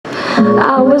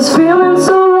I was feeling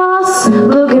so lost,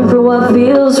 looking for what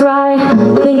feels right,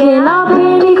 thinking I'll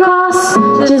pay any cost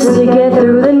just to get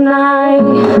through the night.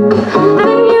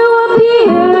 Then you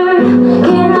appeared,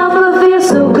 can't help but feel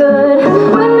so good.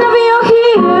 Whenever you're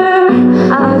here,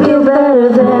 I feel better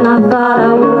than I thought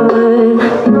I would.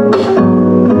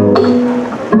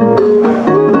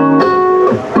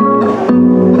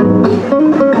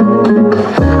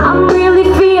 I'm really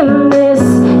feeling this,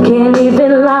 can't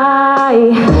even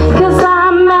lie, 'cause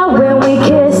I melt when we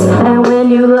kiss and when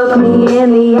you look me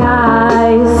in the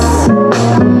eyes.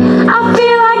 I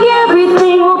feel like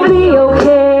everything will be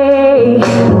okay.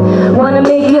 Wanna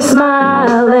make you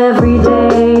smile every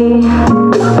day.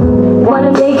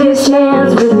 Wanna take this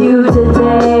chance with you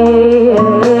today.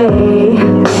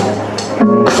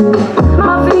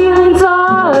 My feelings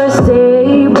are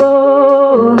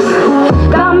stable,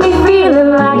 got me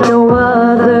feeling like no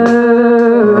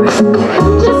other.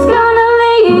 Just gonna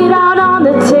lay it out on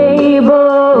the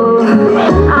table.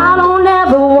 I don't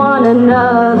ever want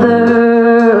another.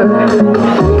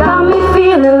 Got me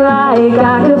feeling like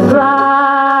I could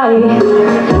fly,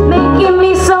 making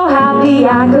me so happy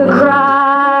I could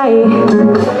cry.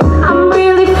 I'm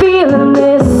really feeling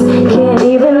this, can't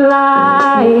even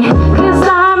lie, 'cause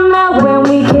I melt when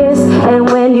we kiss and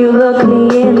when you look me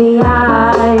in the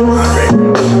eyes.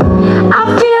 I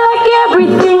feel like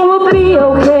everything will be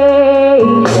okay.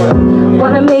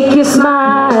 Wanna make you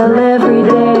smile every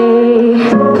day.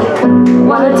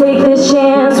 Wanna take this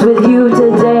chance with you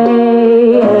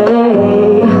today.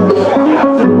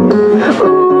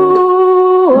 Ooh,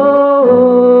 oh,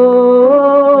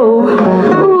 ooh,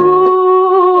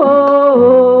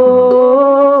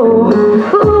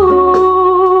 ooh.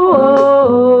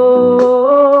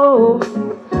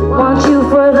 Want you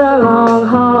for the long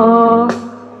haul,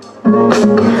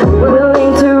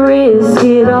 willing to risk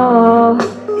it all.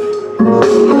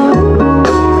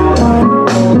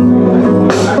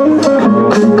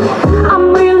 I'm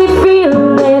really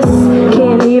feeling this,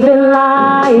 can't even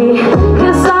lie,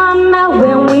 'cause I melt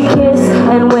when we kiss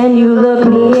and when you look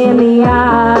me in the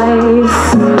eyes.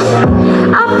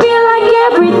 I feel like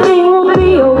everything will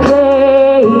be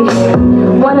okay.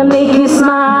 Wanna make you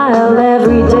smile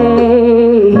every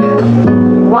day.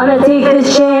 Wanna take this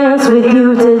chance with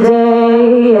you today.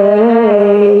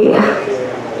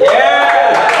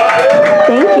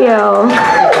 Thank you.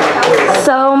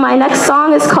 So my next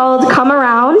song is called Come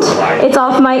Around. It's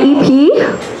off my EP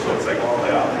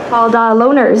called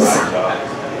Loners.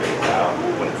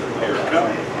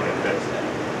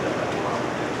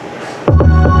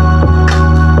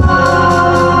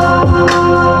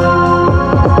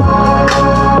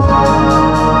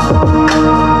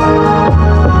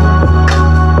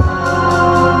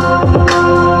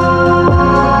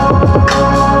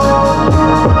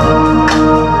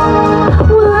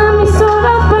 Well, let me start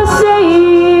off by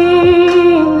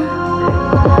saying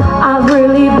I've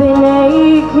really been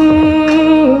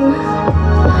aching.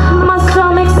 My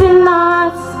stomach's in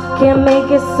knots, can't make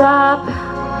it stop.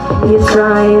 You're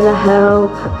trying to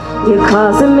help, you're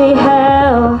causing me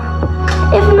hell.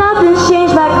 If nothing's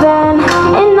changed back then,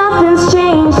 and nothing's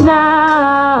changed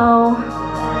now,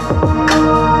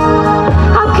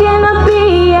 how can I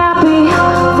be happy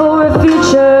for a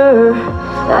future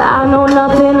that I know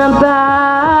nothing about?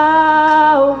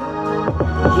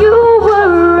 You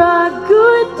were a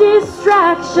good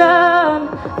distraction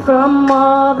from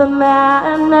all the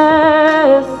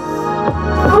madness.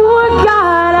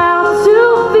 Forgot how to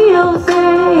feel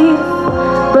safe,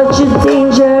 but you're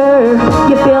danger.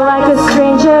 You feel like a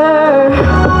stranger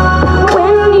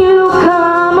when you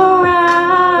come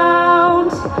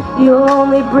around. You'll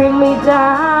only bring me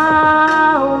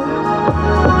down.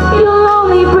 You'll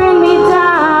only bring me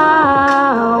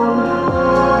down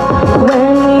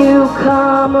when you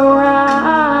come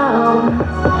around.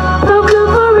 Felt good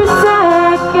for a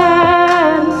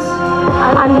second.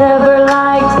 I never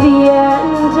liked the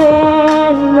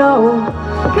ending, no,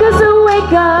 'cause I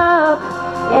wake up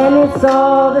and it's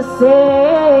all the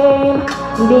same.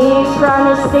 Me trying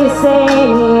to stay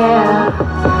sane, yeah,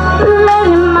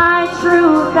 letting my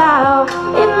truth out.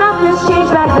 And nothing's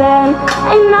changed back then,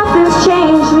 and nothing's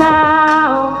changed now.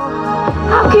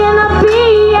 How can I be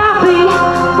happy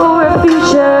for a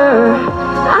future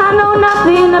I know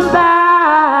nothing about?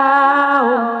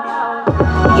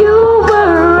 You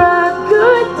were a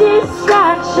good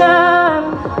distraction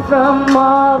from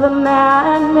all the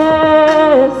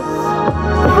madness.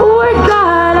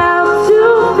 Forgot how to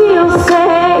feel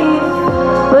safe,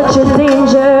 but you're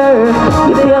danger.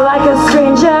 You feel like a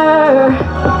stranger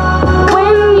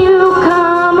when you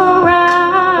come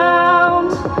around.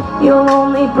 You'll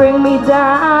only bring me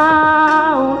down.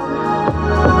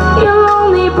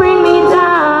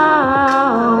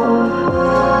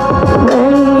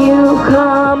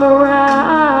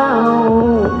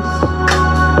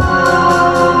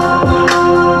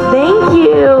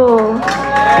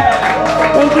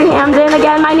 Thank you, Hamden.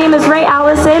 Again, my name is Rae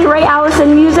Allison. Rae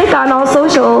Allison Music on all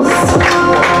socials.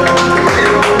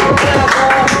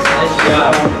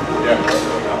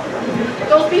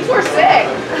 Those beats were sick.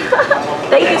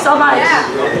 Thank you so much.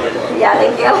 Yeah,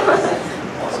 thank you.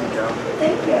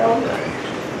 Thank you.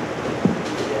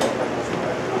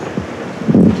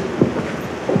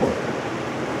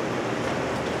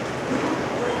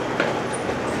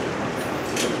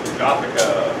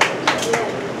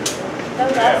 That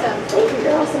was awesome. Thank you,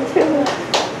 you're awesome too.